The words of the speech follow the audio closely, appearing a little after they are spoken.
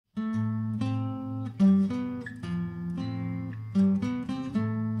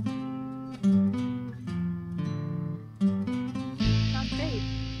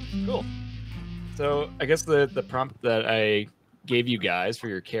So I guess the prompt that I gave you guys for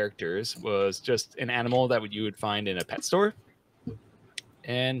your characters was just an animal that you would find in a pet store,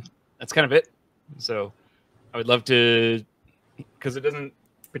 and that's kind of it. So I would love to, because it doesn't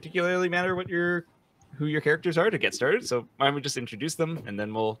particularly matter who your characters are to get started. So why don't we just introduce them and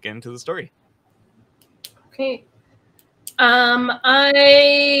then we'll get into the story. Okay.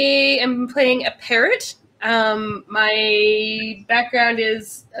 I am playing a parrot. My background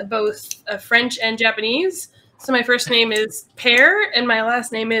is both French and Japanese. So my first name is Pear, and my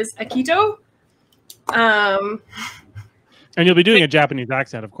last name is Akito. And you'll be doing a Japanese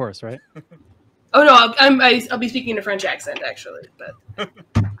accent, of course, right? Oh no, I'll be speaking in a French accent actually. But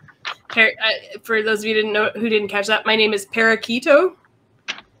for those of you who didn't catch that, my name is Parakeeto.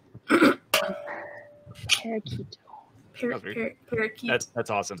 Parakeeto. Parakeet. That's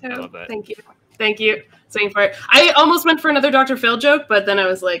awesome. I love that. Thank you. Saying for it. I almost went for another Dr. Phil joke, but then I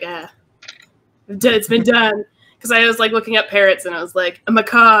was like, it's been done. Because I was like looking up parrots and I was like, a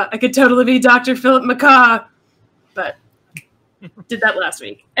macaw. I could totally be Dr. Philip Macaw. But did that last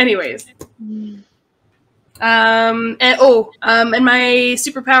week. Anyways. And my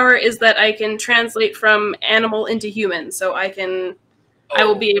superpower is that I can translate from animal into human. So I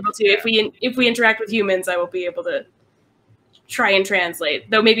will be able to, if we interact with humans, I will be able to try and translate,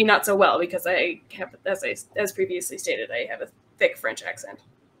 though maybe not so well because I have, as previously stated, I have a thick French accent.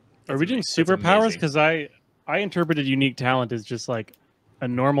 Are we doing superpowers? Because I interpreted unique talent as just like a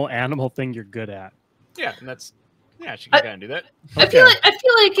normal animal thing you're good at. Yeah, and she can kind of do that. Okay. I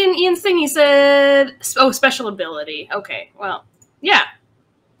feel like in Ian's thing he said, special ability. Okay, well, yeah.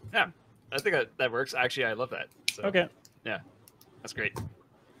 Yeah, I think that works. Actually, I love that. So, okay. Yeah, that's great.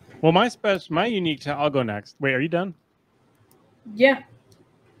 Well, my unique talent. I'll go next. Wait, are you done? Yeah.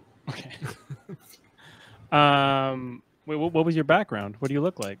 Okay. Wait, what was your background? What do you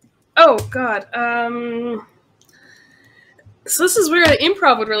look like? Oh God. So this is where the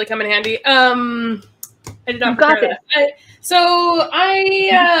improv would really come in handy. I did not prepare that.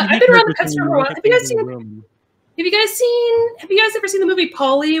 I've been around the pet store for a while. Have you guys ever seen the movie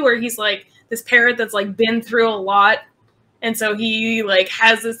Polly, where he's like this parrot that's like been through a lot, and so he like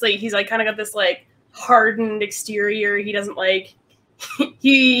has this like he's like kind of got this like hardened exterior. He doesn't like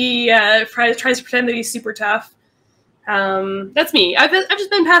he tries to pretend that he's super tough. That's me. I've just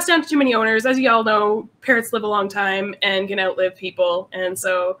been passed down to too many owners. As you all know, parrots live a long time and can outlive people, and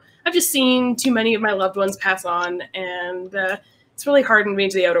so I've just seen too many of my loved ones pass on, and it's really hardened me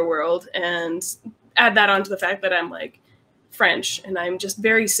to the outer world. And add that on to the fact that I'm like French and I'm just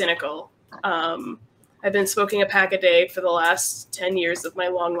very cynical. I've been smoking a pack a day for the last 10 years of my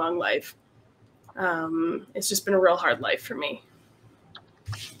long, long life. It's just been a real hard life for me.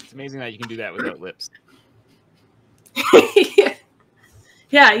 It's amazing that you can do that without lips.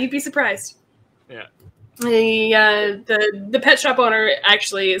 Yeah, you'd be surprised. Yeah. The pet shop owner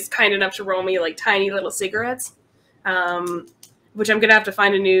actually is kind enough to roll me like tiny little cigarettes, which I'm gonna have to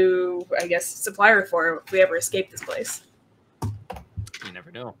find a new, I guess, supplier for if we ever escape this place. You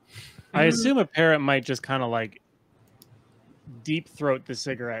never know. I assume a parrot might just kind of like deep throat the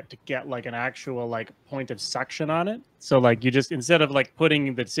cigarette to get like an actual like point of suction on it. So like you just, instead of like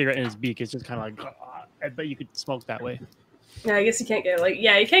putting the cigarette in his beak, it's just kind of like, I bet you could smoke that way. Yeah, I guess you can't get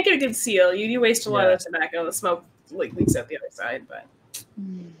you can't get a good seal. You do waste a lot of tobacco. The smoke like leaks out the other side, but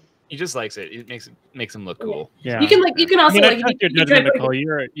he just likes it. It makes him look cool. Yeah. You can also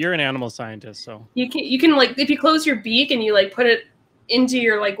you're an animal scientist, so you can like if you close your beak and you like put it into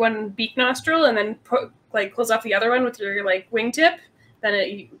your like one beak nostril and then close off the other one with your like wingtip,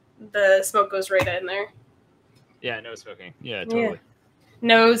 then the smoke goes right in there. Yeah, no smoking. Yeah, totally. Yeah.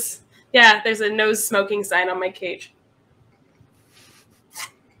 Nose. Yeah, there's a nose smoking sign on my cage.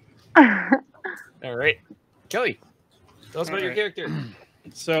 All right, Kelly, tell us about your character.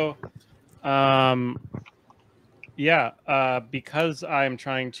 So, because I'm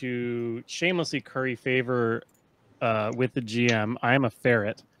trying to shamelessly curry favor with the GM, I am a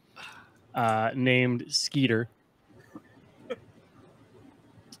ferret named Skeeter.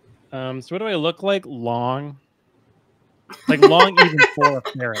 So what do I look like? Long. Like long even for a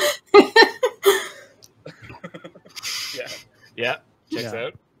ferret. Yeah. Checks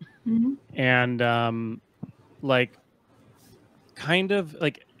out. Mm-hmm. And like kind of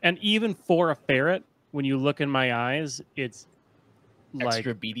like, and even for a ferret, when you look in my eyes, it's like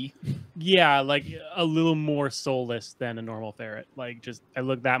extra beady. Yeah, like a little more soulless than a normal ferret. Like just I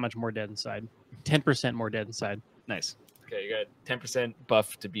look that much more dead inside. 10% more dead inside. Nice. Okay, you got 10%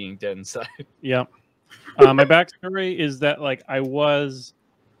 buff to being dead inside. Yeah. My backstory is that like I was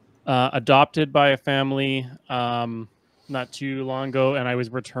adopted by a family not too long ago, and I was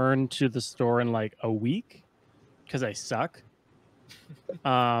returned to the store in like a week because I suck.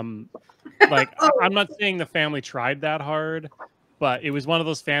 Like I'm not saying the family tried that hard, but it was one of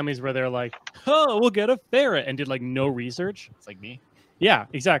those families where they're like, "Oh, we'll get a ferret," and did like no research. It's like me. Yeah,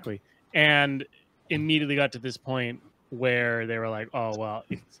 exactly. And immediately got to this point where they were like, "Oh well,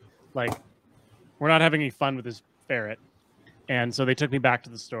 it's like we're not having any fun with this ferret," and so they took me back to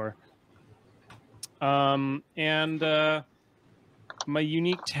the store. My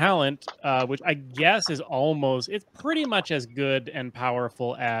unique talent, which I guess is it's pretty much as good and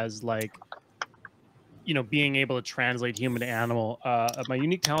powerful as like, you know, being able to translate human to animal. My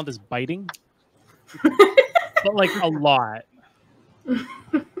unique talent is biting, but like a lot.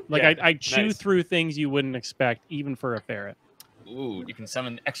 Like Yeah, I chew nice. through things you wouldn't expect, even for a ferret. Ooh, you can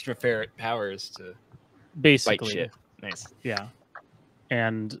summon extra ferret powers to Basically, bite shit. Nice. yeah.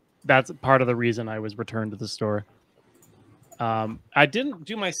 And that's part of the reason I was returned to the store. I didn't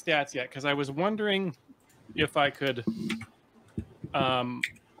do my stats yet because I was wondering if I could. I'm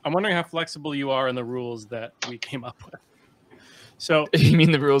wondering how flexible you are in the rules that we came up with. So You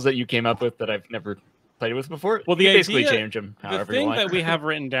mean the rules that you came up with that I've never played with before? Well, you the basically idea, change them the however you thing want. that we have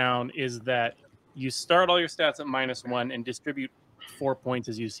written down is that you start all your stats at -1 and distribute 4 points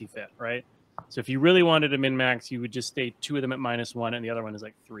as you see fit, right? So if you really wanted to min-max, you would just stay 2 of them at -1 and the other one is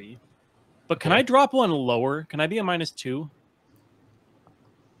like 3. But can I drop one lower? Can I be a -2?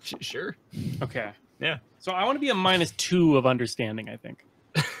 Sure. Okay. Yeah. So I want to be a -2 of understanding, I think.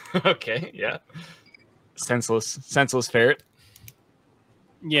 Okay, yeah. Senseless ferret.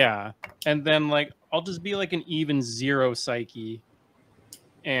 Yeah. And then like I'll just be like an even 0 psyche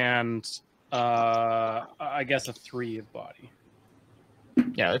and I guess a 3 of body.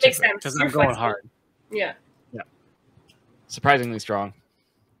 Yeah, that Makes checks out. sense. Because You're I'm going flexible. hard. Yeah. Surprisingly strong.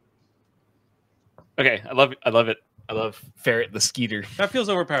 Okay, I love it. I love Ferret the Skeeter. That feels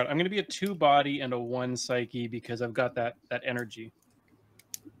overpowered. I'm going to be a 2 body and a 1 psyche because I've got that energy.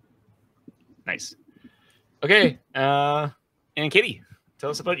 Nice. Okay, and Katie, tell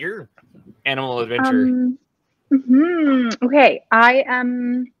us about your animal adventure. Okay, I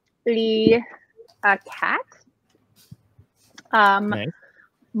am a cat. Nice.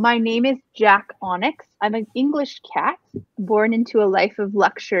 My name is Jack Onyx. I'm an English cat, born into a life of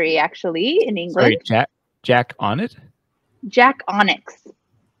luxury, actually, in England. Sorry, Jack on it? Jack Onyx.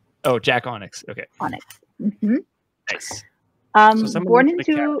 Oh, Jack Onyx. Okay. Onyx. Nice. So someone Born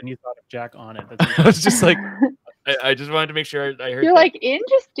mentioned a cat into. and you thought of Jack on it. I was just like, I just wanted to make sure I heard. You're that. like,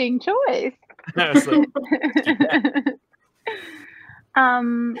 interesting choice. I was like,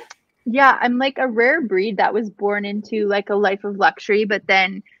 Yeah, I'm like a rare breed that was born into like a life of luxury, but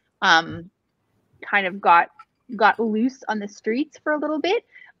then kind of got loose on the streets for a little bit.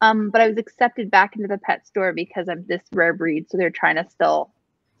 But I was accepted back into the pet store because I'm this rare breed, so they're trying to still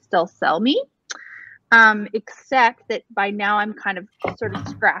sell me. Except that by now I'm kind of sort of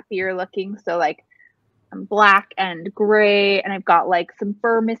scrappier looking, so like I'm black and gray, and I've got like some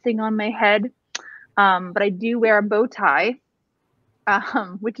fur missing on my head. But I do wear a bow tie,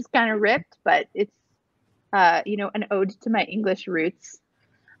 which is kind of ripped, but it's you know, an ode to my English roots.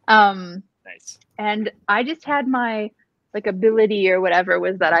 nice. And I just had my like ability or whatever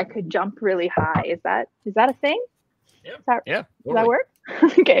was that I could jump really high. Is that a thing? Yeah. Does that, Yeah. does that work?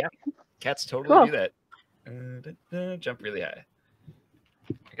 Okay. Yeah. Cats totally Cool. do that. Jump really high.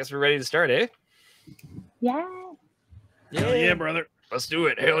 I guess we're ready to start, eh? Yeah. Hell yeah, brother. Let's do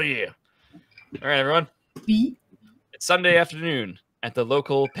it. Hell yeah. All right, everyone. It's Sunday afternoon at the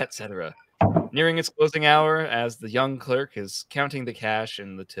local pet cetera, nearing its closing hour as the young clerk is counting the cash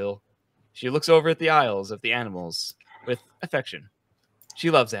in the till. She looks over at the aisles of the animals with affection. She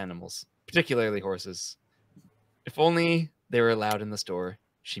loves animals, particularly horses. If only they were allowed in the store,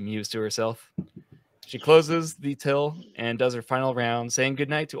 she mused to herself. She closes the till and does her final round, saying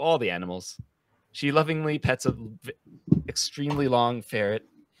goodnight to all the animals. She lovingly pets an extremely long ferret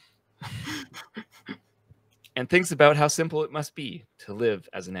and thinks about how simple it must be to live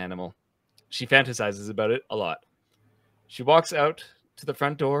as an animal. She fantasizes about it a lot. She walks out to the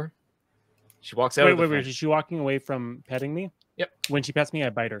front door. She walks out. Wait. Is she walking away from petting me? Yep. When she pets me, I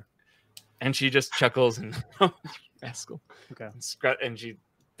bite her. And she just chuckles and rascal. Okay. And she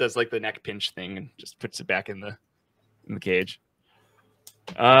does like the neck pinch thing and just puts it back in the cage.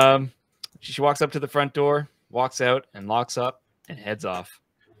 She walks up to the front door, walks out and locks up and heads off.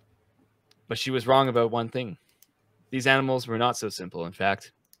 But she was wrong about one thing. These animals were not so simple, in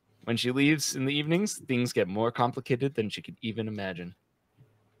fact. When she leaves in the evenings, things get more complicated than she could even imagine.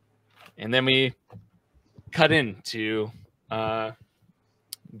 And then we cut into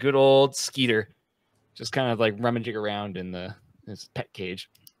good old Skeeter, just kind of like rummaging around in his pet cage,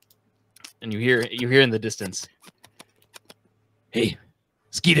 and you hear in the distance, "Hey,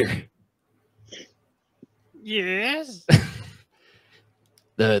 Skeeter." Yes.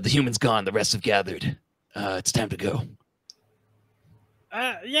 The human's gone. The rest have gathered. It's time to go.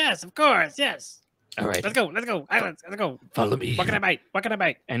 Yes, of course. Yes. All right. Let's go. Let's go. Let's go. Follow me. What can I bite? What can I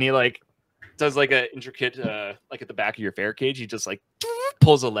bite? And he like does like a intricate like at the back of your fair cage. He just like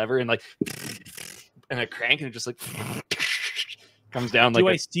pulls a lever and like and a crank and it just like comes down. Do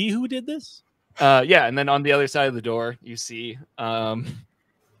I see who did this? Yeah, and then on the other side of the door you see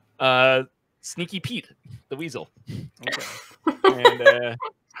Sneaky Pete, the weasel. Okay. And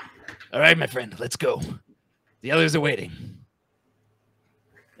all right, my friend, let's go. The others are waiting.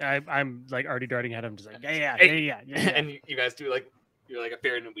 I'm like already darting at him, just like yeah. And you guys do like you're like a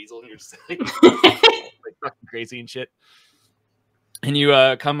bear and a weasel, and you're just like, like fucking crazy and shit. And you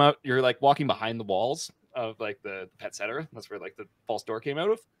come out. You're like walking behind the walls of like the pet center. That's where like the false door came out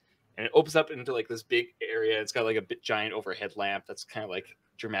of, and it opens up into like this big area. It's got like a bit giant overhead lamp that's kind of like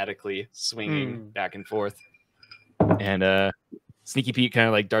dramatically swinging back and forth. And Sneaky Pete kind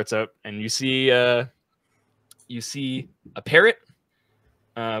of like darts out, and you see a parrot,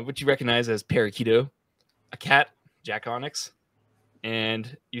 which you recognize as Parakeeto, a cat, Jack Onyx,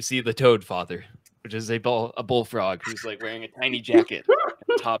 and you see the Toad Father, which is a bullfrog who's like wearing a tiny jacket,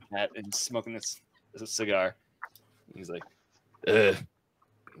 and a top hat, and smoking this cigar. And he's like,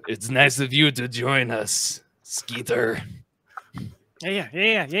 "It's nice of you to join us, Skeeter." Yeah.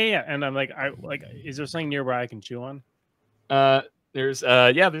 And I'm like, is there something near where I can chew on? There's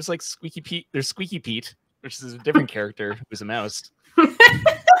like Squeaky Pete. There's Squeaky Pete, which is a different character who's a mouse.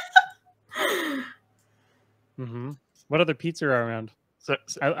 What other Pete's are around? So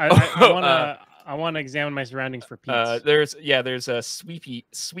I want to examine my surroundings for Pete's. There's a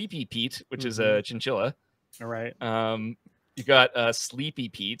Sweepy Pete, which is a chinchilla. All right. You got Sleepy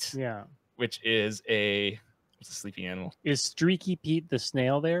Pete. Yeah. Which is a sleeping animal. Is Streaky Pete the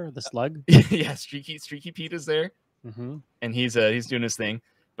snail there? The slug? Yeah, Streaky Pete is there. And he's doing his thing.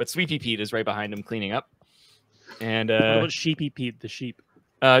 But Sweepy Pete is right behind him cleaning up. And what about Sheepy Pete, the sheep?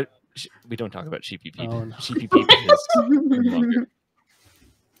 We don't talk about Sheepy Pete. Oh, no. Sheepy Pete is longer.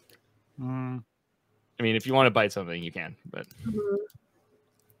 I mean, if you want to bite something, you can. But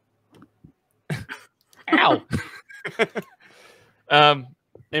ow.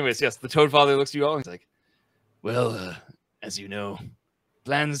 Anyways, yes, the Toad Father looks at you all and he's like, "Well, as you know,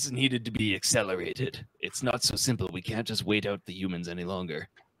 plans needed to be accelerated. It's not so simple. We can't just wait out the humans any longer.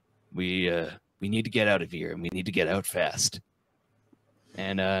 We need to get out of here, and we need to get out fast.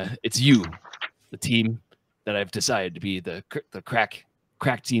 And it's you, the team that I've decided to be the crack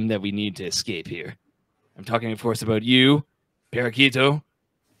team that we need to escape here. I'm talking, of course, about you, Parakeeto,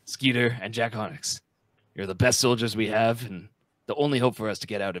 Skeeter, and Jack Onyx. You're the best soldiers we have, and the only hope for us to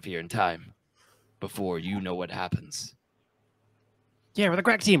get out of here in time before you know what happens." Yeah, we're the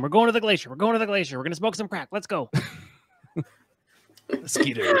crack team. We're going to the glacier. We're going to smoke some crack. Let's go.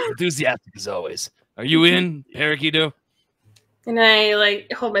 Skeeter, enthusiastic as always. Are you in, Parakeeto? And I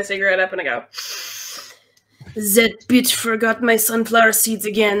like hold my cigarette up and I go, "That bitch forgot my sunflower seeds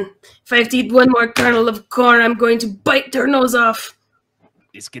again. If I have to eat one more kernel of corn, I'm going to bite their nose off."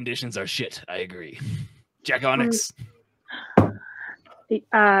 These conditions are shit. I agree. Jack Onyx.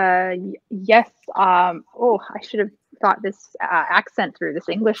 Yes. Oh, I should have thought this accent through, this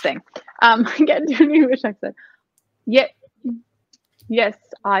English thing. Get to an English accent. Yeah. Yes,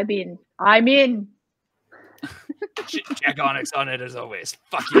 I'm in. Jack Onyx on it as always.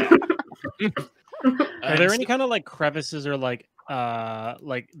 Fuck yeah. Are there any kind of like crevices or like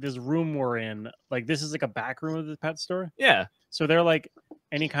this room we're in? Like this is like a back room of the pet store? Yeah. So they're like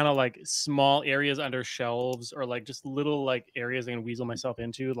any kind of like small areas under shelves or like just little like areas I can weasel myself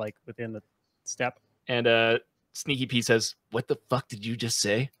into like within the step. And Sneaky Pete says, "What the fuck did you just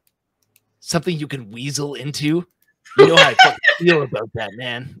say? Something you can weasel into? You know how I fucking feel about that,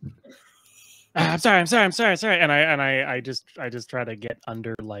 man." I'm sorry. And I just try to get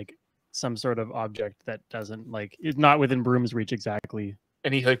under like some sort of object that doesn't like it's not within broom's reach exactly.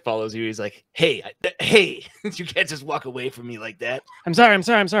 And he like follows you. He's like, hey, you can't just walk away from me like that. I'm sorry.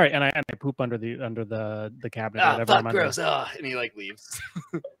 And I poop under the cabinet. Ah, whatever fuck, I'm gross. under. And he like leaves.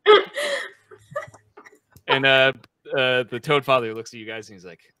 And the Toad Father looks at you guys and he's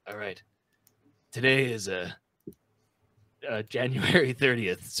like, "All right, today is January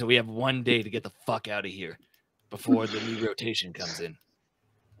 30th, so we have one day to get the fuck out of here before the new rotation comes in.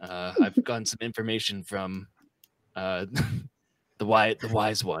 I've gotten some information from the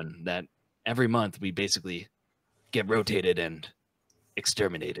wise one that every month we basically get rotated and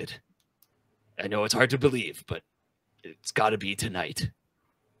exterminated. I know it's hard to believe, but it's got to be tonight.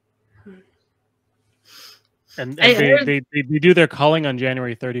 And I heard- they do their calling on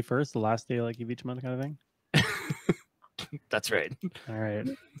January 31st, the last day like of each month kind of thing. That's right. All right.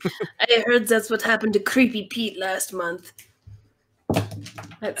 I heard that's what happened to Creepy Pete last month.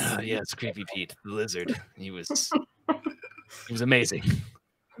 That's... Yeah, it's Creepy Pete, the lizard. He was amazing.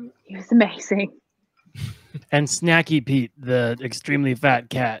 He was amazing. And Snacky Pete, the extremely fat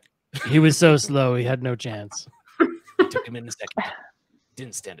cat. He was so slow, he had no chance. Took him in a second.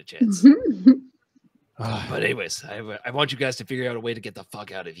 Didn't stand a chance. But anyways, I want you guys to figure out a way to get the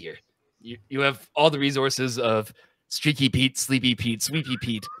fuck out of here. You have all the resources of Streaky Pete, Sleepy Pete, Sweepy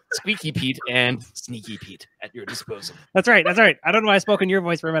Pete, Squeaky Pete, and Sneaky Pete at your disposal. That's right. That's right. I don't know why I spoke in your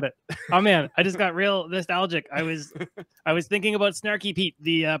voice for a minute. Oh man, I just got real nostalgic. I was thinking about Snarky Pete,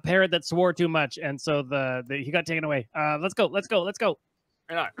 the parrot that swore too much, and so he got taken away. Let's go. Let's go. Let's go.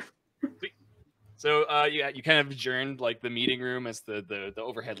 Right on. So you kind of adjourned like the meeting room as the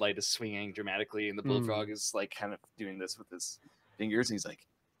overhead light is swinging dramatically, and the bullfrog is like kind of doing this with his fingers, and he's like,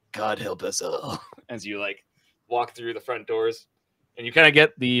 "God help us all," as you like walk through the front doors, and you kind of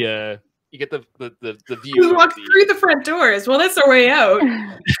get the view. You walk through the front doors. Well, that's our way out.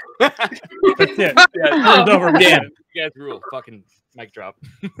 That's it. Yeah, it's over. Damn, you guys rule. Fucking mic drop.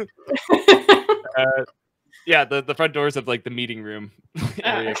 Yeah, the front doors of like the meeting room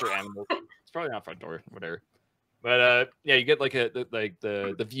area for animals. It's probably not front door, whatever. But yeah, you get like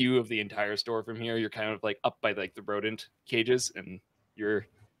the view of the entire store from here. You're kind of like up by like the rodent cages, and your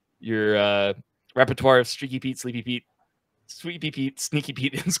repertoire of Streaky Pete, Sleepy Pete, Sweepy Pete, Sneaky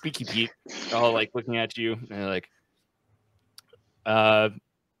Pete, and Squeaky Pete are all like looking at you, and they're like,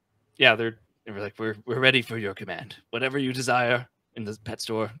 yeah, they're like, we're ready for your command. Whatever you desire in the pet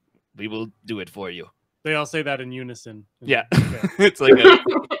store, we will do it for you. They all say that in unison. Yeah, it's like a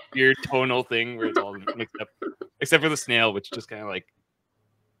weird tonal thing where it's all mixed up, except for the snail, which just kind of like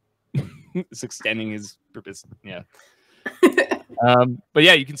is extending his purpose. Yeah. But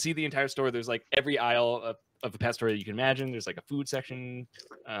yeah, you can see the entire store. There's like every aisle of the pet store that you can imagine. There's like a food section.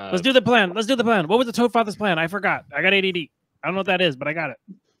 Let's do the plan. Let's do the plan. What was the Toad Father's plan? I forgot. I got ADD. I don't know what that is, but I got it.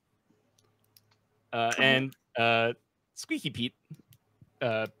 And Squeaky Pete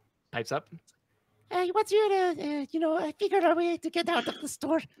pipes up. He wants you to, I figured out a way to get out of the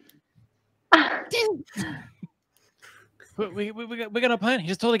store. We got no plan. He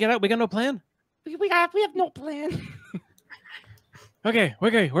just told to get out. We got no plan. We have no plan. Okay.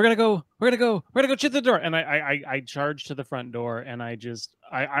 We're gonna go check the door. And I charge to the front door, and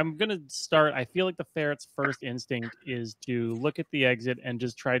I'm gonna start. I feel like the ferret's first instinct is to look at the exit and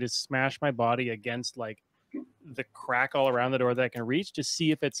just try to smash my body against like the crack all around the door that I can reach to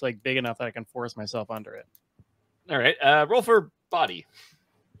see if it's like big enough that I can force myself under it. All right. Roll for body.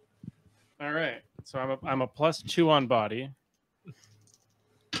 All right. So I'm a +2 on body.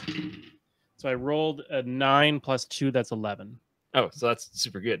 So I rolled a 9 + 2. That's 11. Oh, so that's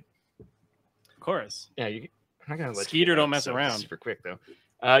super good. Of course. Yeah, I'm not gonna let Skeeter you don't mess so around. Super quick though.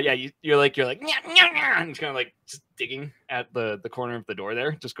 Yeah, you're like and kind of like just digging at the corner of the door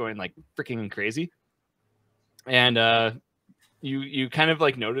there, just going like freaking crazy. And you kind of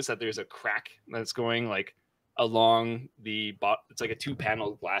like notice that there's a crack that's going like along the bottom. It's like a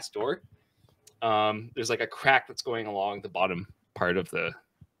 2-panel glass door. There's like a crack that's going along the bottom part of the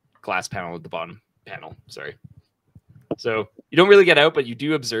glass panel of the bottom panel. Sorry. So you don't really get out, but you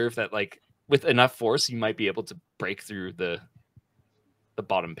do observe that like with enough force, you might be able to break through the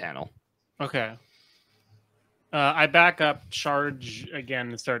bottom panel. Okay. I back up, charge again,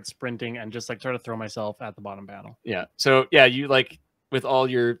 and start sprinting, and just like try to throw myself at the bottom panel. Yeah. So yeah, you like with all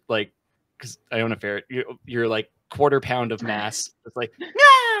your like, because I own a ferret, you're like quarter pound of mass. It's like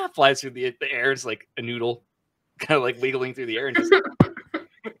flies through the air. It's like a noodle, kind of like wiggling through the air, and just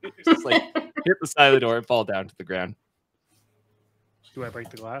like hit the side of the door and fall down to the ground. Do I break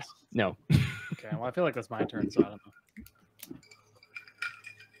the glass? No. Okay. Well, I feel like that's my turn, so I don't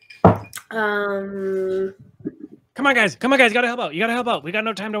know. Come on, guys! Come on, guys! You gotta help out! You gotta help out! We got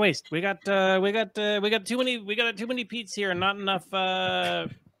no time to waste. We got too many Pete's here, and not enough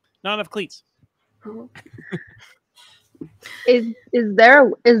cleats. Is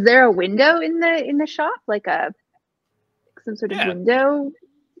there a window in the shop, like some sort of window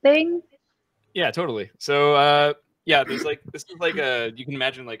thing? Yeah, totally. So yeah, there's like this is like you can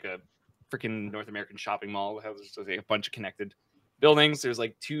imagine like a freaking North American shopping mall that has like a bunch of connected buildings. There's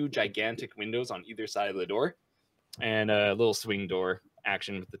like 2 gigantic windows on either side of the door, and a little swing door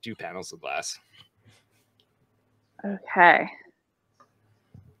action with the 2 panels of glass. Okay.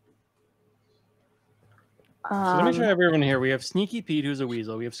 So let me show everyone here. We have Sneaky Pete, who's a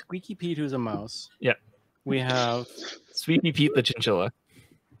weasel. We have Squeaky Pete, who's a mouse. Yeah. We have Sweepy Pete the chinchilla.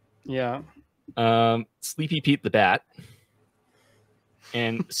 yeah. Sleepy Pete the bat.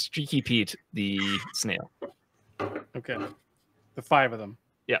 And Streaky Pete the snail. Okay. The 5 of them.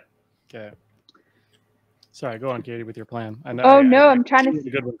 Yeah. Okay. Sorry, go on, Katie, with your plan. I know. I'm trying to. it's a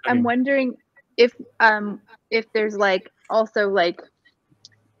good one I'm cooking. wondering if there's like also like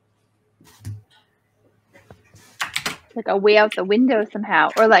a way out the window somehow,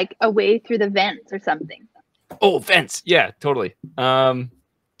 or like a way through the vents or something. Oh, vents. Yeah, totally.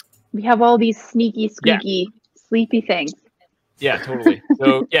 We have all these sneaky, squeaky, sleepy things. Yeah, totally.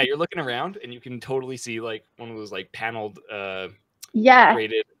 So yeah, you're looking around and you can totally see like one of those like paneled Yeah.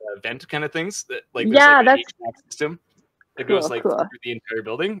 graded vent kind of things that like there's Yeah, like that's an HVAC system that cool, goes like cool. through the entire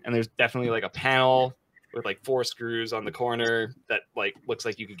building, and there's definitely like a panel with like 4 screws on the corner that like looks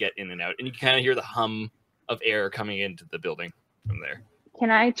like you could get in and out, and you can kind of hear the hum of air coming into the building from there. Can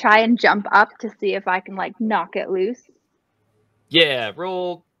I try and jump up to see if I can like knock it loose? Yeah,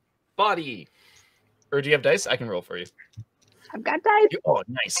 roll body. Or do you have dice? I can roll for you. I've got dice. Oh,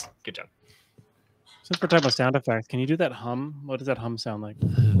 nice. Good job. Since we're talking about sound effects, can you do that hum? What does that hum sound like?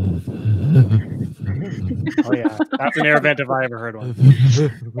 Oh yeah, that's an air vent if I ever heard one.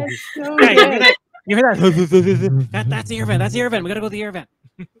 That's so Hey, good. you hear that? That's the air vent. That's the air vent. We gotta go to the air vent.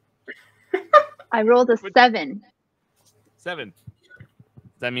 I rolled a 7. 7.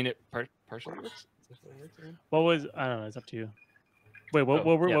 Does that mean it partially works? What was? I don't know. It's up to you. Wait, what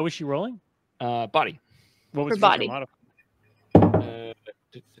was she rolling? Body. What was For body. modifier?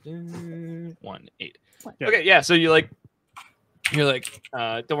 1 8. Yeah. Okay, yeah. So you're like,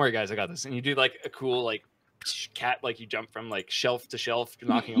 don't worry, guys, I got this. And you do like a cool like cat, like you jump from like shelf to shelf,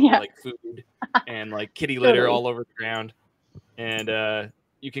 knocking over Yeah. like food and like kitty litter Totally. all over the ground. And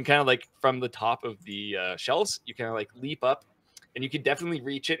you can kind of like from the top of the shelves, you kind of like leap up, and you can definitely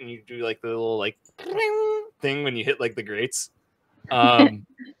reach it, and you do like the little like thing when you hit like the grates.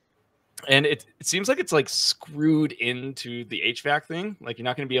 And it seems like it's like screwed into the HVAC thing. Like you're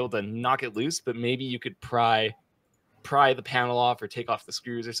not going to be able to knock it loose, but maybe you could pry the panel off or take off the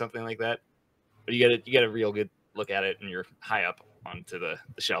screws or something like that. But you get a real good look at it, and you're high up onto the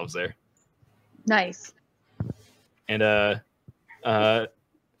shelves there. Nice. And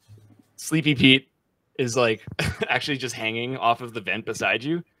Sleepy Pete is like actually just hanging off of the vent beside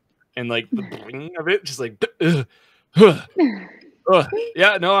you, and like the bling of it just like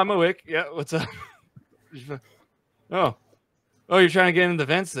yeah, no, I'm awake. Yeah, what's up? Oh, you're trying to get in the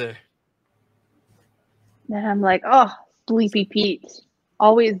vents there. And I'm like, oh, Sleepy Pete.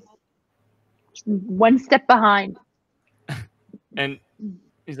 Always one step behind. And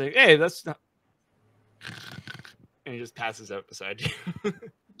he's like, hey, that's not. And he just passes out beside you.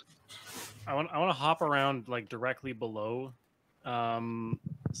 I want to hop around like directly below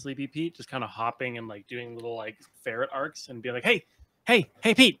Sleepy Pete, just kind of hopping and like doing little like ferret arcs and be like, hey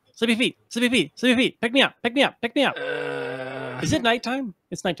Pete, Sleepy Pete, pick me up. Is it nighttime?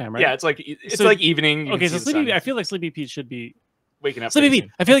 It's nighttime, right? Yeah, it's like like evening. You Okay, can so see the sun I feel like Sleepy Pete should be waking up. Sleepy pretty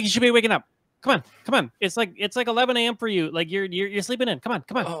Pete. I feel like you should be waking up. Come on. It's like 11 a.m. for you. Like you're sleeping in. Come on.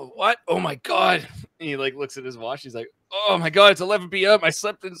 soon. Oh, what? Oh my god! And he like looks at his watch. He's like, oh my god, it's 11 p.m. I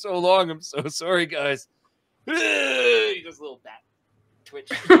slept in so long. I'm so sorry, guys. He does a little bat twitch.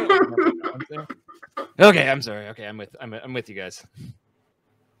 Okay, I'm sorry. Okay, I'm with you guys.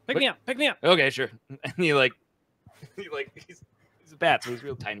 Pick me up. Okay, sure. And he's a bat, so he's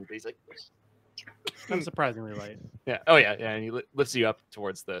real tiny, but he's like, I'm surprisingly light. yeah. Oh yeah, yeah. And he lifts you up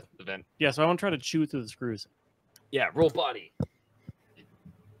towards the vent. Yeah, so I want to try to chew through the screws. Yeah, roll body.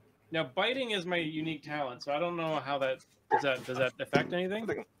 Now biting is my unique talent, so I don't know how that does that affect anything?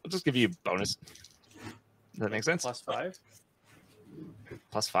 I'll just give you a bonus. Does that make sense? +5?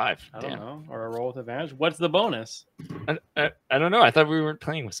 +5. I don't Damn. know. Or a roll with advantage. What's the bonus? I don't know. I thought we weren't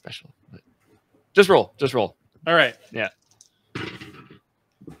playing with special. But just roll. All right. Yeah.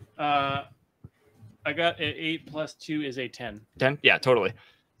 I got an 8 + 2 is a 10. 10? Yeah, totally.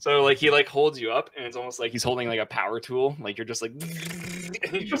 So like he like holds you up, and it's almost like he's holding like a power tool. Like you're just like,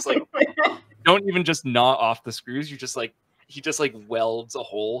 and you just like don't even just gnaw off the screws. You just like he just like welds a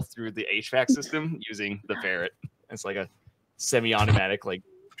hole through the HVAC system using the ferret. It's like a semi-automatic like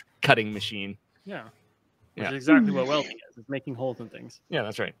cutting machine. Yeah. Which Yeah. is exactly what welding is. It's making holes in things. Yeah,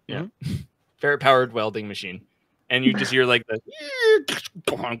 that's right. Yeah, ferret powered welding machine, and you just hear like the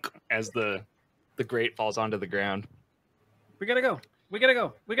bonk as the grate falls onto the ground. We gotta go.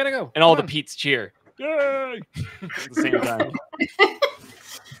 And all the Pete's cheer. Yay! At the same time.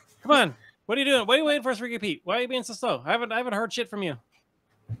 Come on. What are you doing? What are you waiting for, Ricky Pete? Why are you being so slow? I haven't heard shit from you.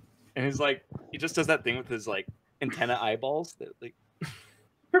 and he's like, he just does that thing with his like antenna eyeballs that like.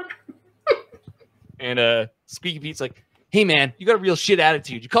 And Squeaky Pete's like, "Hey man, you got a real shit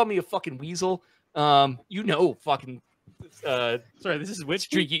attitude. You call me a fucking weasel. You know, fucking Sorry, this is which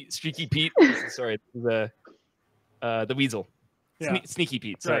Streaky Pete. Sorry, the weasel. Yeah. Sneaky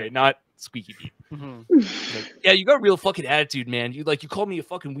Pete. Sorry, Right. not Squeaky Pete. Like, yeah, you got a real fucking attitude, man. You call me a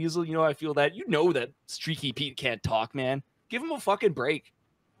fucking weasel. You know I feel that. You know that Streaky Pete can't talk, man. Give him a fucking break."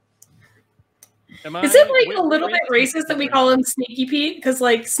 Is it like a little bit racist that we call him Sneaky Pete? Because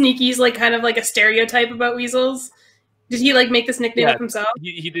like Sneaky's like kind of like a stereotype about weasels. Did he like make this nickname up himself?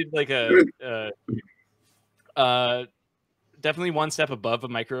 He did like a definitely one step above a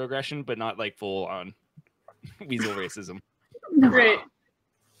microaggression, but not like full on weasel racism. Great.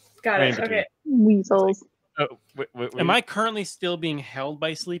 Got it. Okay. Weasels. Oh, wait. Am I currently still being held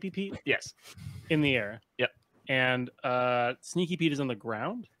by Sleepy Pete? Yes. In the air. Yep. And Sneaky Pete is on the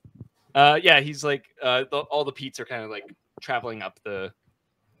ground. Yeah, he's like all the Pete's are kind of like traveling up the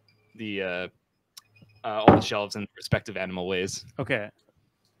all the shelves in respective animal ways. Okay.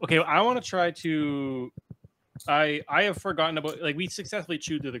 I want to try to. I have forgotten about like we successfully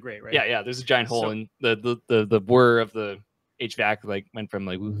chewed through the grate, right? Yeah. There's a giant hole, and the whir of the HVAC like went from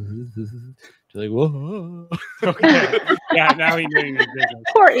like to like whoa. Okay. Yeah. Now he knew his business.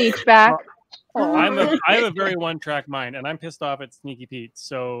 Poor HVAC. I have a very one-track mind, and I'm pissed off at Sneaky Pete.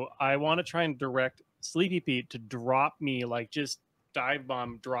 So I want to try and direct Sleepy Pete to drop me, like just dive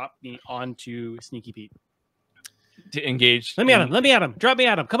bomb, drop me onto Sneaky Pete. To engage. Let me at him. Drop me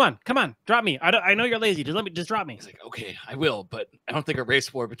at him. Come on. Drop me. I know you're lazy. Just drop me. He's like, okay, I will, but I don't think a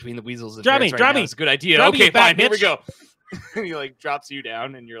race war between the weasels and drop bears me now is a good idea. Drop okay, me, fine. bitch. Here we go. And he like drops you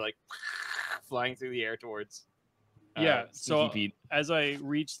down, and you're like flying through the air towards. So Pete. as I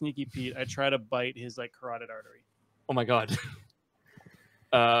reach Sneaky Pete, I try to bite his like carotid artery. Oh my god.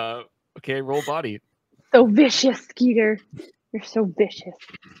 Okay, roll body. So vicious, Skeeter. You're so vicious.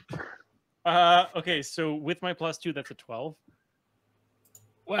 Okay, so with my +2, that's a 12.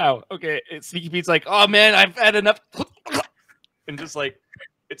 Wow. Okay, Sneaky Pete's like, oh man, I've had enough, and just like,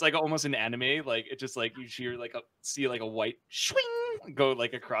 it's like almost an anime. Like it just like you see like a white swing go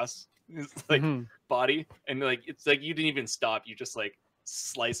like across his like body, and like it's like you didn't even stop. You just like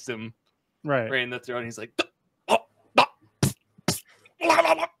sliced him right in the throat, and he's like,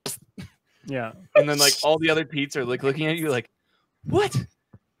 yeah. And then like all the other Pete's are like looking at you like, what?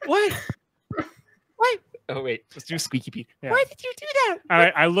 Oh wait, let's do Squeaky Pete. Yeah. Why did you do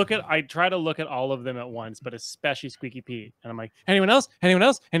that? I try to look at all of them at once, but especially Squeaky Pete. And I'm like, anyone else? Anyone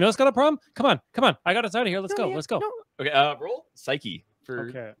else got a problem? Come on. I got us out of here. Let's go. No. Okay, roll Psyche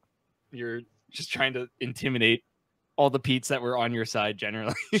for you're just trying to intimidate all the Pete's that were on your side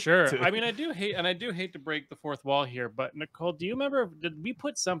generally. Sure. I mean, I do hate to break the fourth wall here, but Nicole, do you remember, did we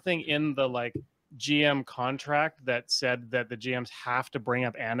put something in the like GM contract that said that the GMs have to bring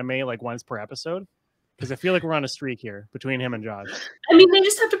up anime like once per episode? Because I feel like we're on a streak here between him and Josh. I mean, they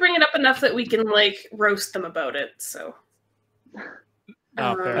just have to bring it up enough that we can like roast them about it. So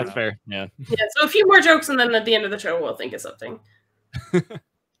fair that's fair. Yeah. Yeah. So a few more jokes, and then at the end of the show, we'll think of something.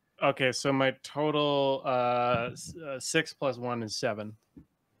 Okay, so my total 6 + 1 is 7.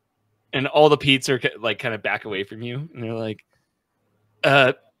 And all the Pete's are like kind of back away from you, and they're like,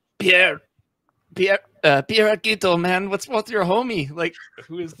 Pierre Quito, man, what's your homie? Like,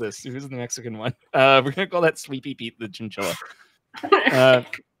 who is this? Who's the Mexican one? We're gonna call that Sleepy Pete the chinchilla.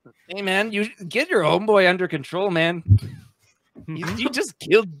 Hey man, you get your homeboy under control, man. You just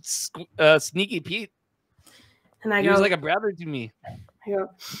killed Sneaky Pete. And He was like a brother to me. I go,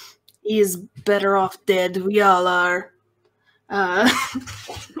 he's better off dead. We all are.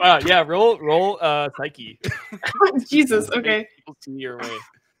 Yeah, roll Psyche. Jesus, okay. People see your way.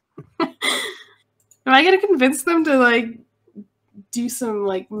 Am I gonna convince them to like do some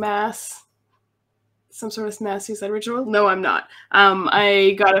like some sort of mass suicide ritual? No, I'm not.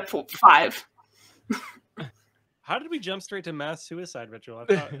 I got a 5. How did we jump straight to mass suicide ritual?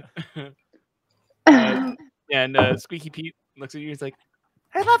 I thought... And Squeaky Pete looks at you. He's like,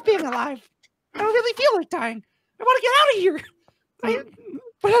 I love being alive. I don't really feel like dying. I want to get out of here.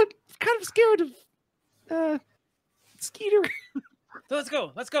 But I'm kind of scared of Skeeter. So let's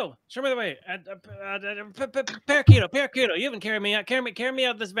go. Show me the way. Parakeeto, you haven't carried me out. Carry me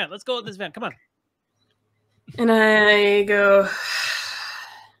out of this vent. Let's go with this vent. Come on. And I go,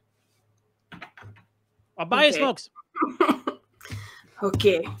 I'll buy you smokes.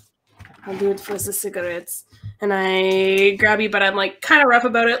 okay, I'll do it for the cigarettes. And I grab you, but I'm like kind of rough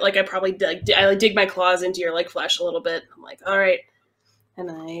about it. Like I probably dig my claws into your like flesh a little bit. I'm like, all right. And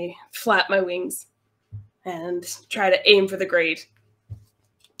I flap my wings and try to aim for the grate.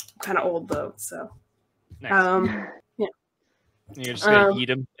 kind of old though, so. Nice. Yeah. You're just gonna eat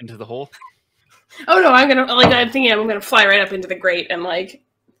him into the hole. Oh no, I'm gonna fly right up into the grate and we're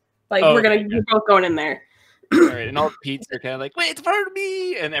both going in there. All right, and all the Pete's are kind of like, wait, it's part of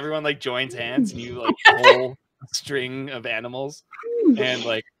me, and everyone like joins hands, and you like pull a string of animals, and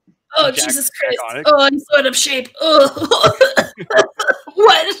like, oh Jesus Christ! Oh, I'm so out of shape. Oh,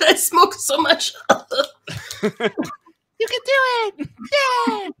 why did I smoke so much? You can do it!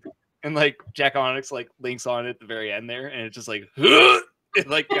 Yeah! And like Jack Onyx like links on at the very end there, and it's just like it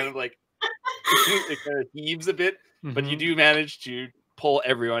like kind of like it kind of heaves a bit, but you do manage to pull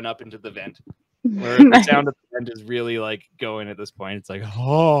everyone up into the vent. Where the sound of the vent is really like going at this point. It's like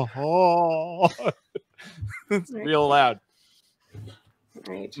it's real loud.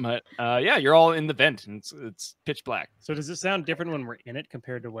 Right. But yeah, you're all in the vent, and it's pitch black. So does it sound different when we're in it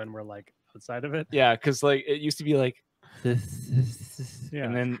compared to when we're like outside of it? Yeah, because like it used to be like Yeah.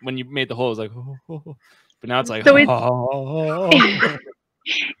 and then when you made the hole, it was like but now it's like So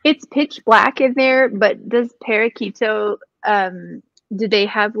it's pitch black in there, but does Parakeeto do they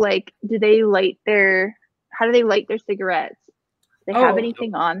light their cigarettes? Do they have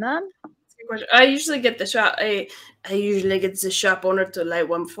anything on them? I usually get the shop. I usually get the shop owner to light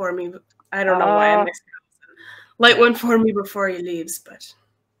one for me. I don't know why I'm light one for me before he leaves, but.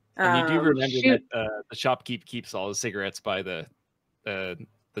 And you do remember that the shopkeep keeps all the cigarettes by the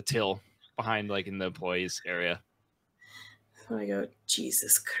till behind, like in the employees area. So I go,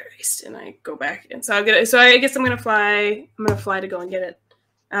 Jesus Christ, and I go back, and so I guess I'm gonna fly. I'm gonna fly to go and get it.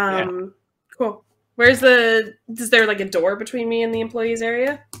 Cool. Is there like a door between me and the employees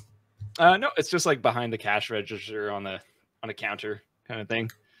area? No, it's just like behind the cash register on a counter kind of thing.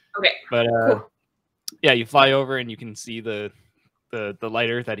 Okay. But cool. Yeah, you fly over and you can see the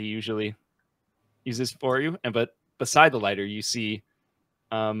lighter that he usually uses for you, but beside the lighter you see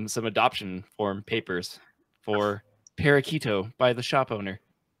some adoption form papers for Parakeeto by the shop owner.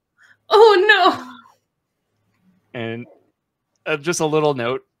 Oh no! And just a little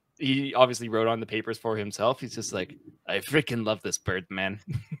note. He obviously wrote on the papers for himself. He's just like, I freaking love this bird, man.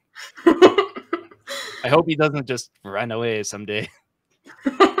 I hope he doesn't just run away someday.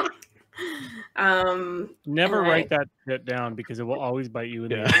 Never write that shit down because it will always bite you in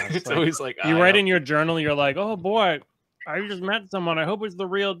the ass. It's always like you write in your journal, you're like, oh boy, I just met someone. I hope it's the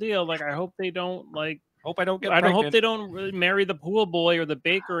real deal. Like, I hope they don't hope I don't get I pregnant. hope they don't marry the pool boy or the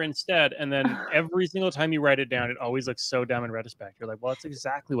baker instead. And then every single time you write it down, it always looks so dumb in retrospect. You're like, well, that's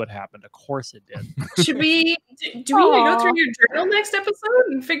exactly what happened. Of course it did. Should we do we go through your journal next episode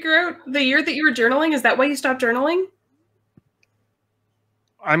and figure out the year that you were journaling? Is that why you stopped journaling?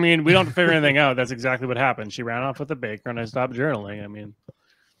 I mean, we don't have to figure anything out. That's exactly what happened. She ran off with the baker and I stopped journaling. I mean,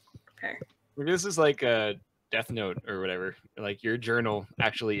 okay. This is like a Death Note or whatever. Like your journal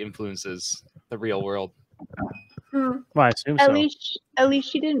actually influences the real world. Well, I assume so. At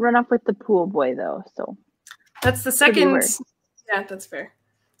least she didn't run off with the pool boy though. So that's the second. Yeah, that's fair.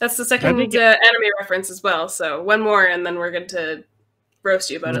 That's the second anime reference as well. So one more, and then we're going to roast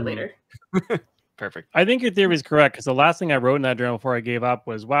you about it later. Perfect. I think your theory is correct because the last thing I wrote in that journal before I gave up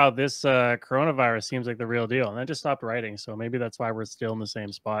was, wow, this coronavirus seems like the real deal. And I just stopped writing. So maybe that's why we're still in the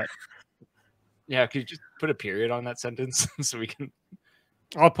same spot. Yeah, could you just put a period on that sentence so we can...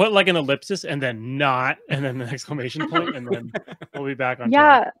 I'll put like an ellipsis and then not, and then the exclamation point, and then we'll be back on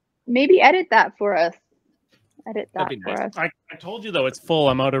track. track. Maybe edit that for us. Edit that for us. I told you though, it's full.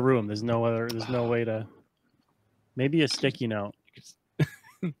 I'm out of room. There's no way to... Maybe a sticky note.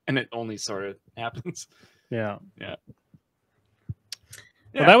 And it only sort of happens. Yeah. Well,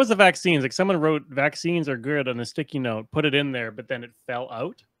 that was the vaccines. Like someone wrote vaccines are good on a sticky note, put it in there, but then it fell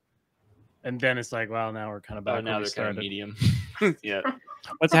out. And then it's like, well, now we're kind of back. Oh, now they're kind of medium. Yeah.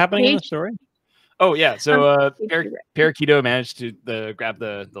 What's happening in the story? Oh, yeah. So Parakeeto managed to grab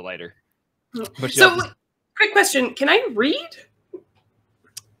the lighter. So, quick question. Can I read?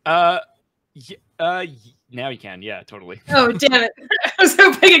 Now you can. Yeah, totally. Oh, damn it. I was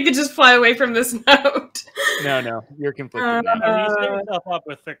hoping I could just fly away from this note. No. You're conflicted now. Are you setting yourself up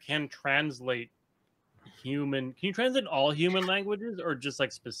with the can translate human? Can you translate all human languages or just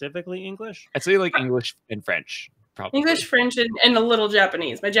like specifically English? I'd say like English and French, probably. English, French, and a little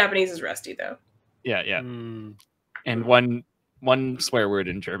Japanese. My Japanese is rusty, though. Yeah. And one swear word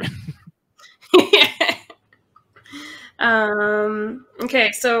in German.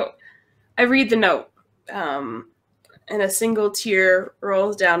 Okay, so I read the note. And a single tear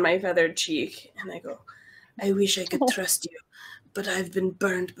rolls down my feathered cheek, and I go, I wish I could trust you, but I've been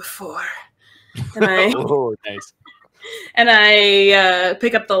burned before. And oh, nice. And I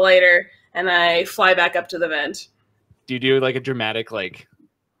pick up the lighter, and I fly back up to the vent. Do you do like a dramatic, like,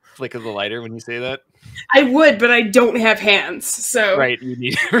 flick of the lighter when you say that? I would, but I don't have hands, so Right, you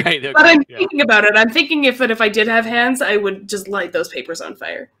need right. Okay, But I'm yeah. thinking about it. I'm thinking if I did have hands, I would just light those papers on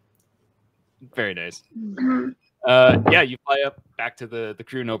fire. Very nice. Mhm. Yeah, you fly up back to the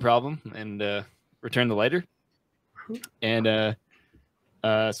crew, no problem, and return the lighter. And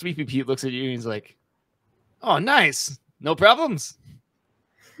Sweepy Pete looks at you and he's like, "Oh, nice, no problems."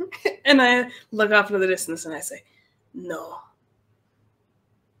 And I look off into the distance and I say, "No."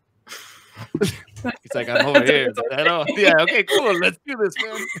 He's like, "I'm over here." Yeah, okay, cool. Let's do this,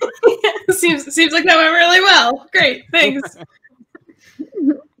 man. seems like that went really well. Great, thanks.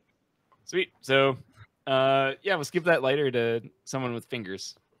 Sweet. So, yeah, we'll give that lighter to someone with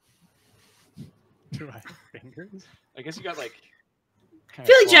fingers. Do I have fingers? I guess you got like. I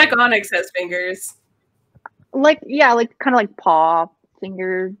feel like Jack Onyx has fingers. Like kind of like paw,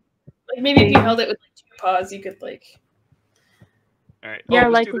 finger. Like maybe if you held it with like 2 paws, you could like. All right. Yeah,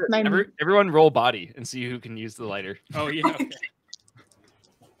 let's like do with this. my- Everyone roll body and see who can use the lighter. Oh yeah. Okay.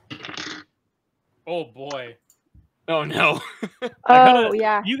 Oh boy. Oh no. Oh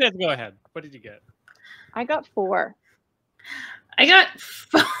yeah, You guys go ahead. What did you get? I got 4. I got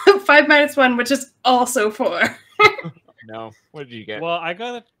 5 minus 1, which is also 4. No. What did you get? Well, I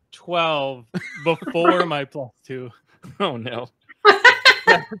got a 12 before my +2. Oh no.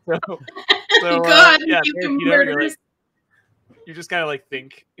 God, yeah, you there, you're murderers. you just kind of like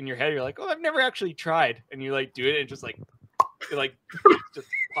think in your head. You're like, "Oh, I've never actually tried," and you like do it, and just like it just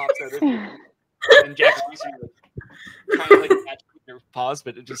pops out of you. And Jack sees you like trying to like catch with your paws,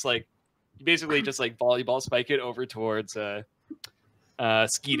 but it just like you basically just like volleyball spike it over towards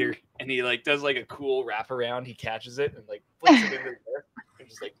Skeeter, and he like does like a cool wraparound. He catches it and like flips it into the air and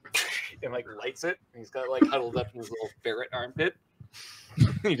just like and like lights it. And he's got like huddled up in his little ferret armpit.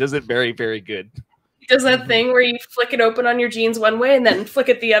 He does it very, very good. He does that thing where you flick it open on your jeans one way and then flick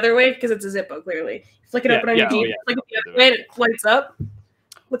it the other way because it's a Zippo, clearly. Flick it open on your jeans, flick it the other way, and it lights up.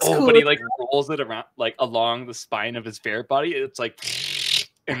 Looks cool. But he like rolls it around like along the spine of his ferret body. It's like,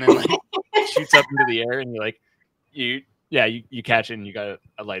 and then like shoots up into the air, and you catch it, and you got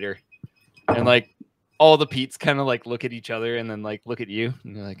a lighter, and like all the Pete's kind of like look at each other, and then like look at you,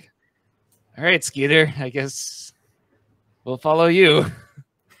 and you're like, "All right, Skeeter, I guess we'll follow you."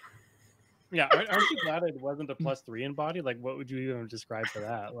 Yeah, aren't you glad it wasn't a +3 in body? Like, what would you even describe for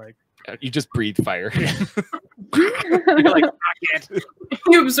that? Like, You just breathe fire. You're like, "Rocket."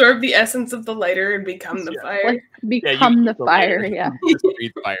 You absorb the essence of the lighter and become the fire. Like become the fire. Yeah. You just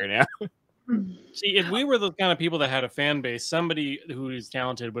breathe fire now. see, if we were those kind of people that had a fan base, somebody who is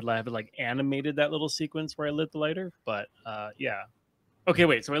talented would have like animated that little sequence where I lit the lighter. But yeah. Okay,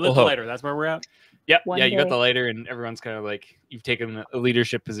 wait. So I lit the lighter. That's where we're at. Yep. One Yeah, you got day. the lighter, and everyone's kind of like, you've taken a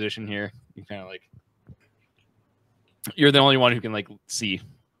leadership position here. You kind of like, you're the only one who can like see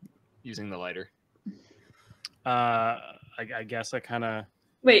using the lighter. I guess I kind of.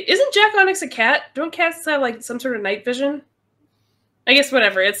 Wait, isn't Jack Onyx a cat? Don't cats have like some sort of night vision? I guess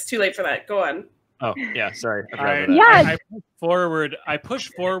whatever. It's too late for that. Go on. Oh yeah, sorry. I forgot I, about that. Yeah. I push forward. I push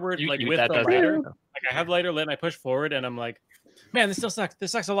forward You- like you- with that the does lighter. happen. Like I have lighter lit, and I push forward, and I'm like, man, this still sucks.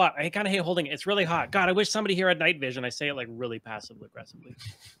 This sucks a lot. I kind of hate holding it. It's really hot. God, I wish somebody here had night vision. I say it like really passive aggressively.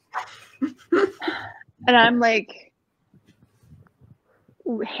 And I'm like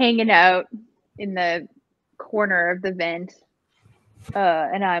hanging out in the corner of the vent,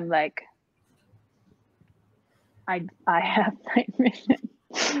 and I'm like, I have night vision.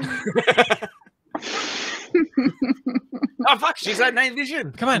 Oh fuck, she's at night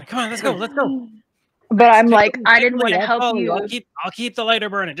vision. Come on, let's go. But I'm Take like, it I didn't want quickly, to I'll help follow you. I'll keep the lighter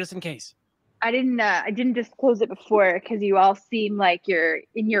burning just in case. I didn't disclose it before because you all seem like you're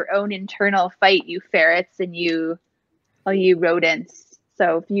in your own internal fight, you ferrets and you rodents.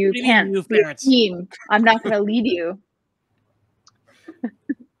 So if you What do you mean, can't you be a ferrets? team, I'm not going to lead you.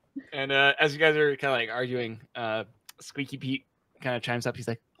 And as you guys are kind of like arguing, Squeaky Pete kind of chimes up. He's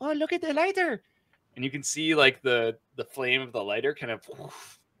like, "Oh, look at the lighter!" And you can see like the flame of the lighter kind of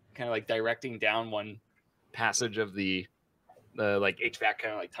like directing down one passage of the like HVAC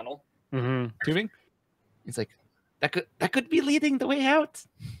kind of like tunnel tubing. He's like, that could be leading the way out.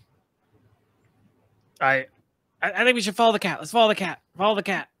 I think we should follow the cat. Let's follow the cat. Follow the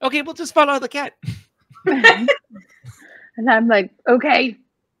cat. Okay, we'll just follow the cat. And I'm like, okay.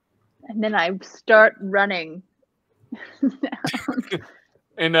 And then I start running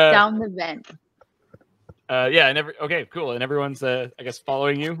And down the vent. yeah, and okay, cool. And everyone's I guess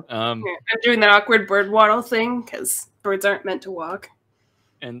following you. I'm doing that awkward bird waddle thing because birds aren't meant to walk.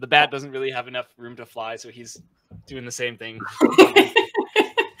 And the bat doesn't really have enough room to fly, so he's doing the same thing.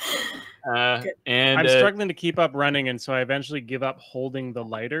 And I'm struggling to keep up running, and so I eventually give up holding the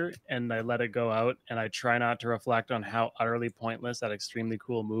lighter and I let it go out. And I try not to reflect on how utterly pointless that extremely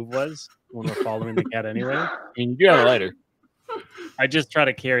cool move was when we're following the cat anyway. you do have a lighter. I just try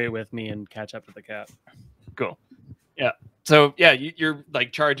to carry it with me and catch up to the cat. Cool. Yeah. So yeah, you're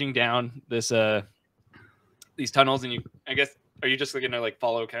like charging down this these tunnels, and I guess are you just gonna like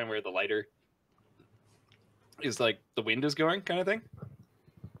follow kind of where the lighter is, like the wind is going, kind of thing?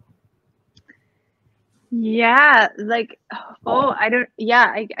 Yeah, like, I don't,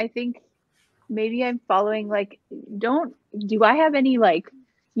 yeah, I think maybe I'm following, like, do I have any, like,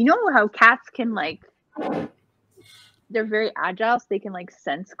 you know how cats can, like, they're very agile, so they can, like,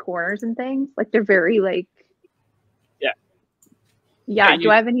 sense corners and things? Like, they're very, like, yeah, do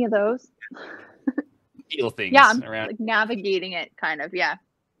I have any of those? Feel things Yeah, I'm around. like navigating it, kind of, yeah.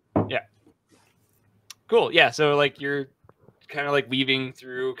 Yeah. Cool. Yeah. So like you're kind of like weaving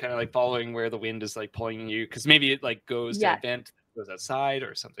through, kind of like following where the wind is like pulling you, because maybe it like goes to a vent, goes outside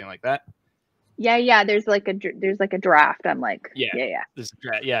or something like that. Yeah. There's like a draft. I'm like, yeah.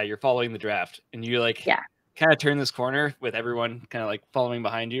 Yeah. You're following the draft, and you like kind of turn this corner with everyone kind of like following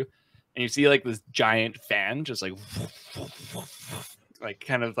behind you, and you see like this giant fan just like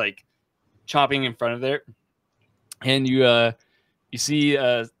kind of like chopping in front of there, and you see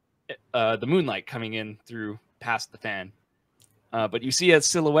the moonlight coming in through past the fan, but you see a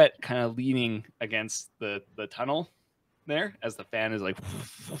silhouette kind of leaning against the tunnel there as the fan is like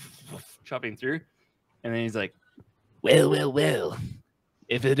chopping through, and then he's like, well,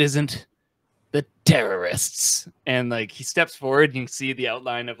 if it isn't the terrorists. And like he steps forward, and you can see the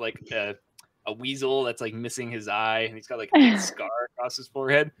outline of like a weasel that's like missing his eye, and he's got like a big scar across his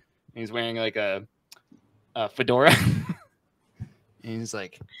forehead, and he's wearing like a fedora. And he's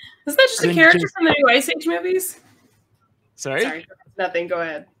like, Isn't that just a character from the new Ice Age movies? Sorry? Nothing. Go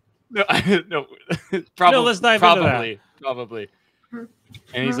ahead. No, no, probably. No, let's dive into that. Probably.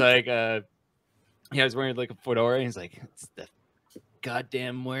 And he's like, he's wearing like a fedora. And he's like, it's the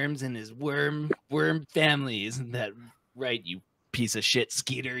goddamn worms and his worm family, isn't that right? You piece of shit,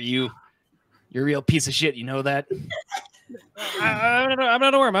 Skeeter. You're a real piece of shit. You know that? I'm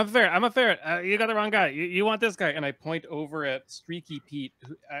not a worm. I'm a ferret. You got the wrong guy. You want this guy. And I point over at Streaky Pete.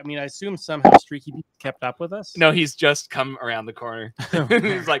 I mean, I assume somehow Streaky Pete kept up with us. No, he's just come around the corner.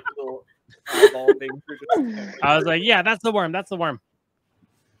 He's like little eyeball things. I was like, yeah, that's the worm. That's the worm.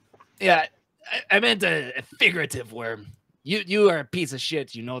 Yeah, I meant a figurative worm. You are a piece of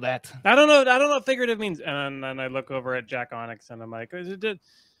shit. You know that? I don't know what figurative means. And then I look over at Jack Onyx, and I'm like, why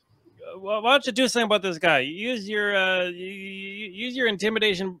don't you do something about this guy? Use your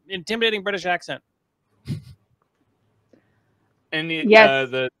intimidating British accent. And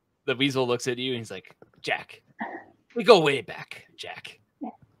the weasel looks at you, and he's like, Jack, we go way back, Jack.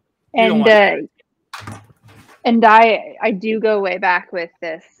 And I do go way back with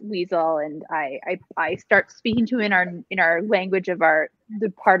this weasel, and I start speaking to him in our language of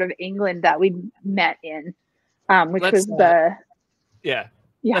the part of England that we met in, which was the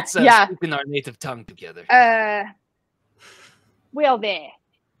Let's speak in our native tongue together. Well, there.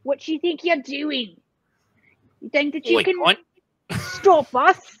 What do you think you're doing? You think that you can stop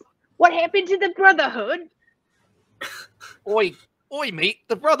us? What happened to the Brotherhood? Oi, mate.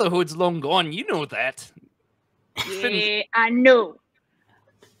 The Brotherhood's long gone. You know that. Yeah, I know.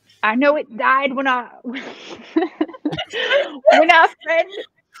 I know it died when our friend.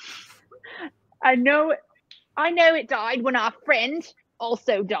 I know it died when our friend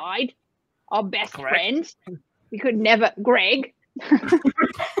also died. Our best friend. We could never, Greg.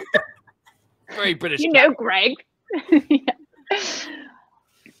 Very British. You know, Greg.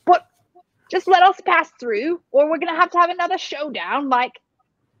 But just let us pass through, or we're gonna have another showdown, like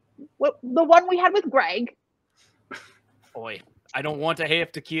the one we had with Greg. Oi, I don't want to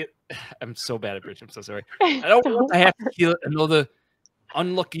have to kill. I'm so bad at British. I'm so sorry. I don't want to have to kill another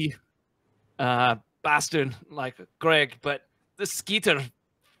unlucky bastard like Greg, but the Skeeter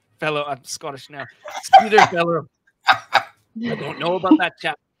fellow. I'm Scottish now. Skeeter fellow. I don't know about that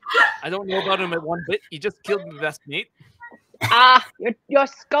chap. I don't know about him at one bit. He just killed my best mate. Your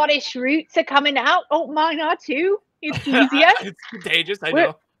Scottish roots are coming out. Oh, mine are too. It's easier. It's contagious. I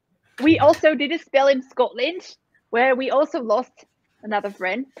know. We also did a spell in Scotland where we also lost another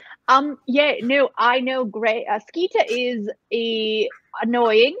friend. I know Greg. Skeeter is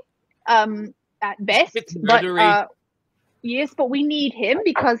annoying at best, but yes, but we need him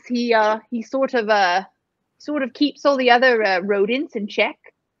because he sort of keeps all the other rodents in check,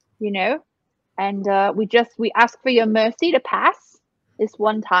 you know. And we ask for your mercy to pass this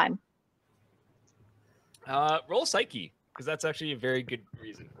one time. Roll psyche, because that's actually a very good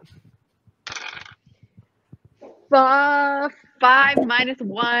reason. 5 minus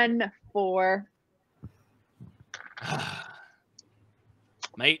 1, 4.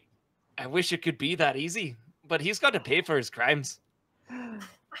 Mate, I wish it could be that easy, but he's got to pay for his crimes.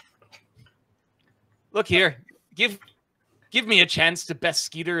 Look here, give me a chance to best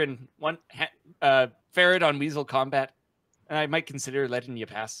Skeeter in one ferret on Weasel combat, and I might consider letting you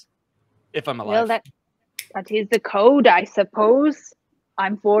pass if I'm alive. Well, that is the code, I suppose.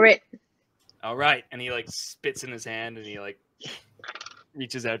 I'm for it. All right, and he like spits in his hand, and he like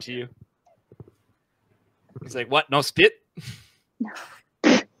reaches out to you. He's like, "What? No spit?"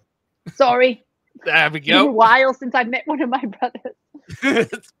 Sorry. There we It's been a go. while since I met one of my brothers.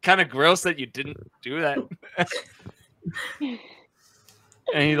 It's kind of gross that you didn't do that.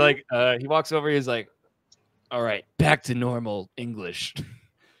 And he like he walks over. He's like, "All right, back to normal English."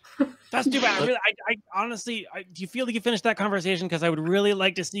 That's too bad. I honestly, do you feel like you finished that conversation? Because I would really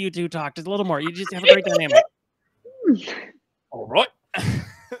like to see you two talk just a little more. You just have a great dynamic. All right.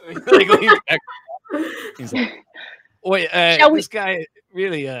 Like, leans back. He's like, "Wait, this guy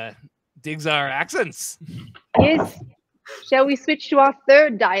really digs our accents." Yes. Shall we switch to our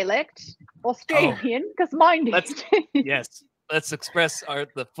third dialect, Australian? Because mine did. Yes, let's express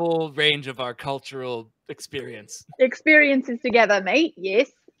the full range of our cultural experience. Experiences together, mate.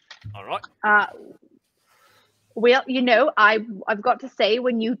 Yes. All right. Well, you know, I've got to say,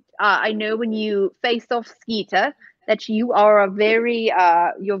 I know when you faced off Skeeter that you are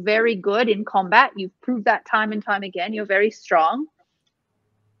you're very good in combat. You've proved that time and time again. You're very strong.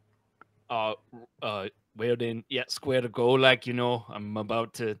 Well then, yeah, square to go. Like, you know, I'm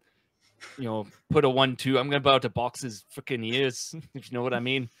about to, you know, put a 1-2. I'm about to box his freaking ears, if you know what I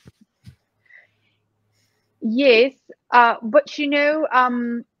mean. Yes, but you know,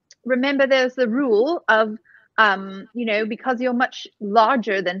 remember there's the rule of, you know, because you're much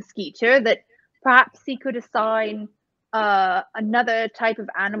larger than Skeeter, that perhaps he could assign another type of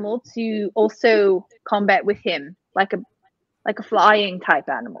animal to also combat with him, like a flying type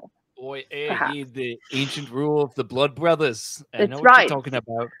animal. Boy, the ancient rule of the Blood Brothers. I know That's what right. you're talking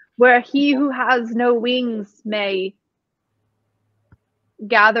about. Where he who has no wings may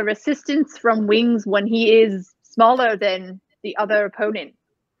gather assistance from wings when he is smaller than the other opponent.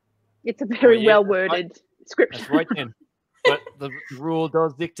 It's a very well worded script. That's right, then. But the rule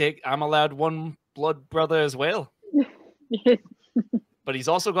does dictate I'm allowed one blood brother as well. Yes. But he's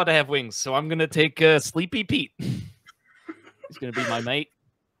also got to have wings, so I'm going to take Sleepy Pete. He's going to be my mate.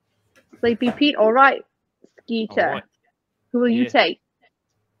 Sleepy Pete, all right. Skeeter, All right. who will you take?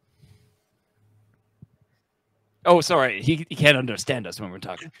 Oh, sorry. He can't understand us when we're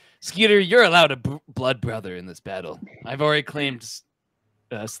talking. Skeeter, you're allowed a blood brother in this battle. I've already claimed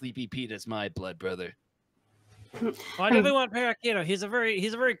Sleepy Pete as my blood brother. Well, I definitely want Parakeeto. He's a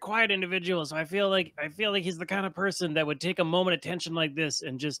very quiet individual, so I feel like he's the kind of person that would take a moment of tension like this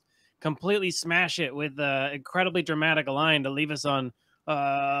and just completely smash it with an incredibly dramatic line to leave us on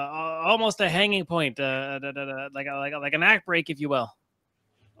almost a hanging point, like an act break, if you will.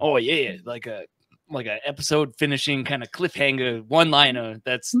 Oh yeah, like a episode finishing kind of cliffhanger one-liner.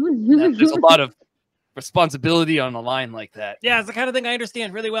 There's a lot of responsibility on a line like that. Yeah, it's the kind of thing I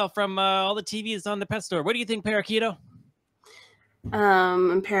understand really well from all the TVs on the pet store. What do you think, Parakeeto?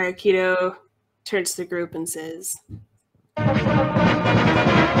 And Parakeeto turns to the group and says,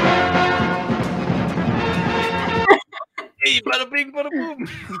 "Hey, bada bing, bada boom."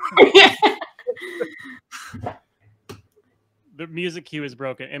 The music cue is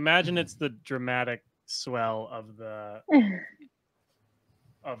broken. Imagine it's the dramatic swell of the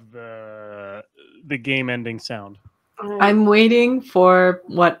game ending sound. I'm waiting for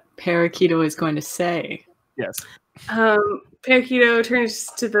what Parakeeto is going to say. Yes. Parakeeto turns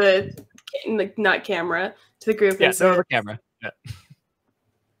to the not camera to the group and says, the camera. Yeah.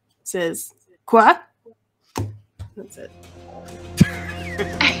 Says, "Quoi?" That's it.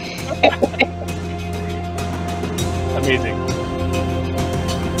 Amazing.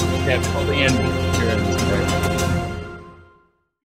 Yeah, it's called the end.